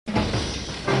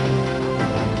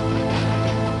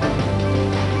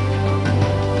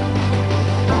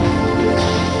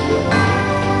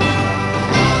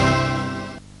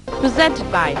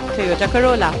Presented by Toyota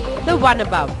Corolla, the one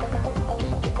above.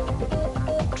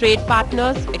 Trade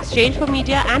partners, Exchange for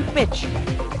Media and Pitch.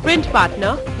 Print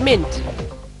partner, Mint.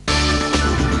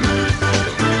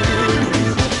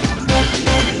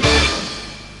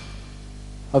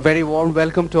 A very warm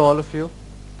welcome to all of you.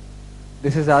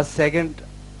 This is our second,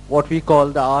 what we call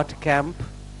the art camp.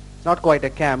 It's not quite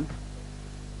a camp.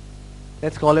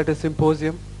 Let's call it a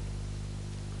symposium.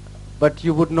 But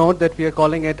you would note that we are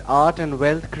calling it Art and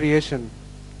Wealth Creation.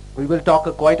 We will talk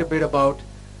quite a bit about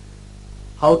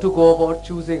how to go about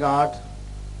choosing art,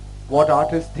 what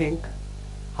artists think,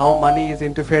 how money is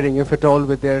interfering, if at all,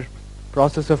 with their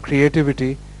process of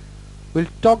creativity. We'll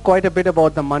talk quite a bit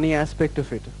about the money aspect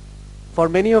of it. For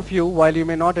many of you, while you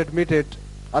may not admit it,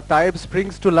 a Taib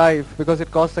springs to life because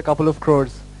it costs a couple of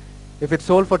crores. If it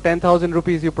sold for 10,000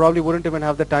 rupees, you probably wouldn't even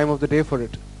have the time of the day for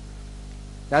it.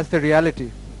 That's the reality.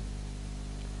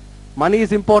 Money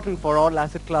is important for all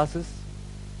asset classes,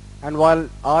 and while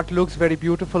art looks very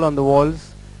beautiful on the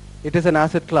walls, it is an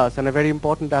asset class, and a very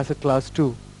important asset class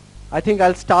too. I think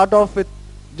I'll start off with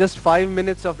just 5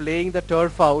 minutes of laying the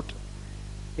turf out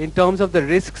in terms of the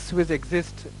risks which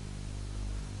exist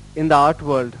in the art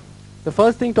world. The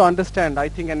first thing to understand, I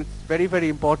think, and it's very, very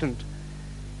important,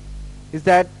 is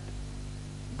that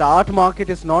the art market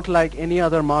is not like any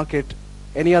other market,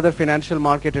 any other financial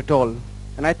market at all.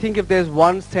 And I think if there's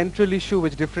one central issue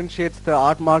which differentiates the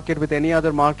art market with any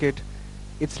other market,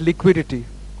 it's liquidity.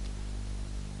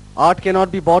 Art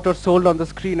cannot be bought or sold on the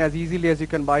screen as easily as you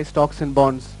can buy stocks and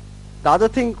bonds. The other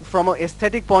thing from an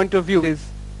aesthetic point of view is,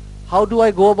 how do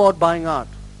I go about buying art?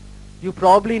 You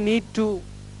probably need to,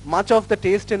 much of the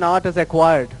taste in art is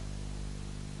acquired.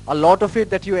 A lot of it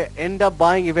that you end up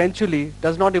buying eventually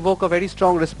does not evoke a very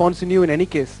strong response in you in any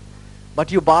case.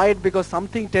 But you buy it because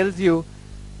something tells you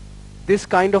this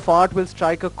kind of art will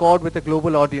strike a chord with a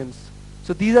global audience.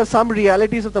 So these are some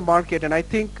realities of the market, and I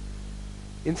think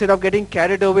instead of getting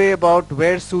carried away about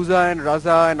where Souza and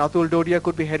Raza and Atul Dodia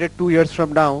could be headed 2 years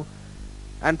from now,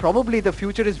 and probably the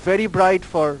future is very bright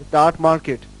for the art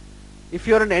market, if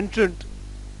you're an entrant,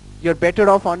 you're better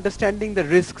off understanding the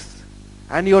risks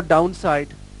and your downside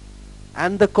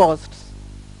and the costs,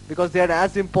 because they are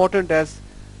as important as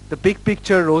the big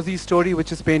picture rosy story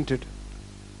which is painted.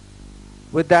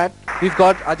 With that, we've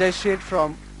got Ajay Sheth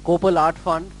from Copal Art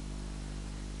Fund.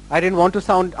 I didn't want to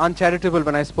sound uncharitable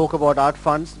when I spoke about art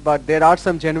funds, but there are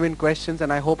some genuine questions,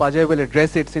 and I hope Ajay will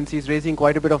address it since he's raising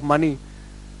quite a bit of money.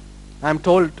 I'm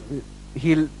told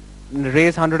he'll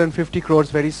raise 150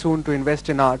 crores very soon to invest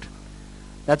in art.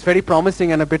 That's very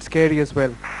promising and a bit scary as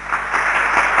well.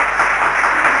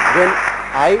 When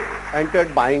I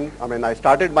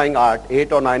started buying art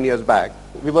 8 or 9 years back,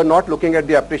 we were not looking at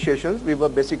the appreciations, we were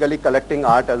basically collecting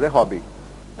art as a hobby.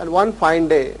 And one fine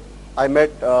day, I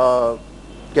met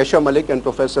Keshav Malik and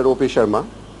Professor O.P. Sharma,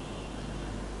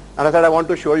 and I said, I want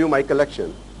to show you my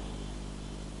collection.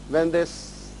 When they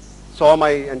saw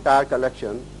my entire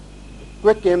collection,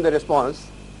 quick came the response,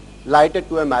 lighted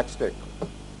to a matchstick.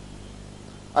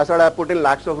 I said, I put in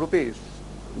lakhs of rupees,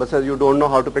 but says, you don't know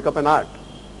how to pick up an art.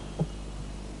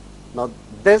 Now,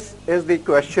 this is the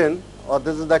question, or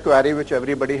this is the query which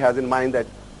everybody has in mind, that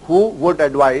who would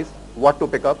advise what to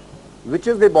pick up, which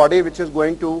is the body which is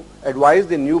going to advise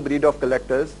the new breed of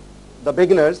collectors, the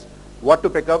beginners, what to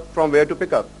pick up, from where to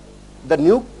pick up. The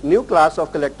new class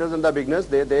of collectors and the beginners,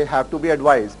 they have to be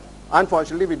advised.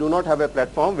 Unfortunately, we do not have a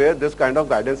platform where this kind of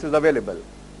guidance is available.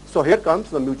 So here comes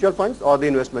the mutual funds or the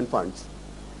investment funds.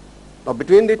 Now,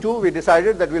 between the two, we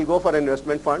decided that we'll go for an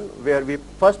investment fund where we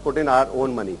first put in our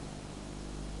own money,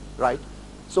 right?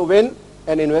 So when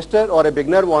an investor or a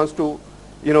beginner wants to,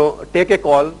 take a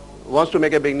call, wants to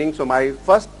make a beginning, so my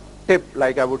first tip,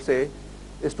 like I would say,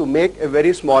 is to make a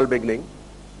very small beginning.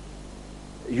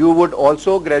 You would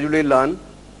also gradually learn,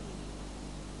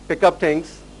 pick up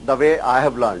things the way I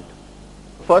have learned.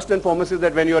 First and foremost is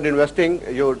that when you are investing,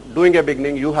 you're doing a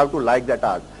beginning, you have to like that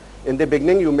art. In the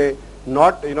beginning, you may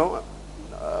not,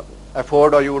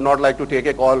 afford, or you would not like to take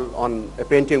a call on a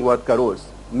painting worth crores.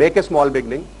 Make a small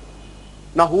beginning.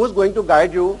 Now, who is going to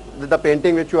guide you that the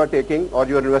painting which you are taking or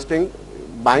you are investing,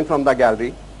 buying from the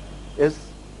gallery, is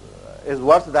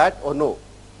worth that or no?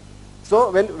 So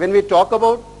when we talk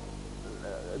about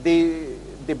the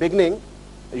beginning,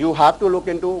 you have to look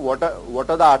into what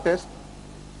are the artists,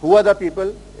 who are the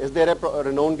people, is there a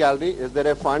renowned gallery, is there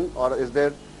a fund, or is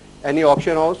there any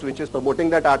auction house which is promoting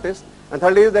that artist. And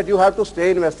thirdly is that you have to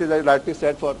stay invested, as I rightly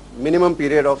said, for minimum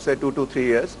period of say 2 to 3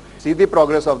 years, see the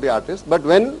progress of the artist. But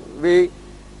when we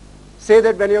say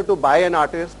that when you have to buy an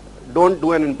artist, don't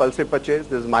do an impulsive purchase.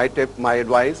 This is my tip, my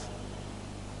advice.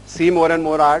 See more and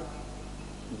more art.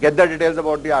 get the details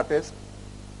about the artist.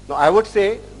 Now I would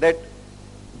say that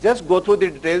just go through the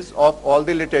details of all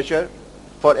the literature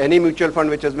for any mutual fund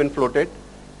which has been floated.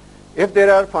 If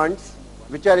there are funds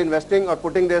which are investing or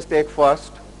putting their stake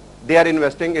first, they are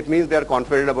investing, it means they are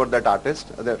confident about that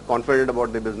artist, they are confident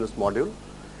about the business module,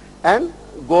 and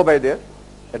go by their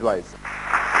advice.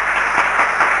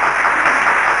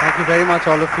 Thank you very much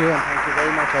all of you, and thank you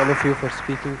very much all of you for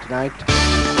speaking tonight.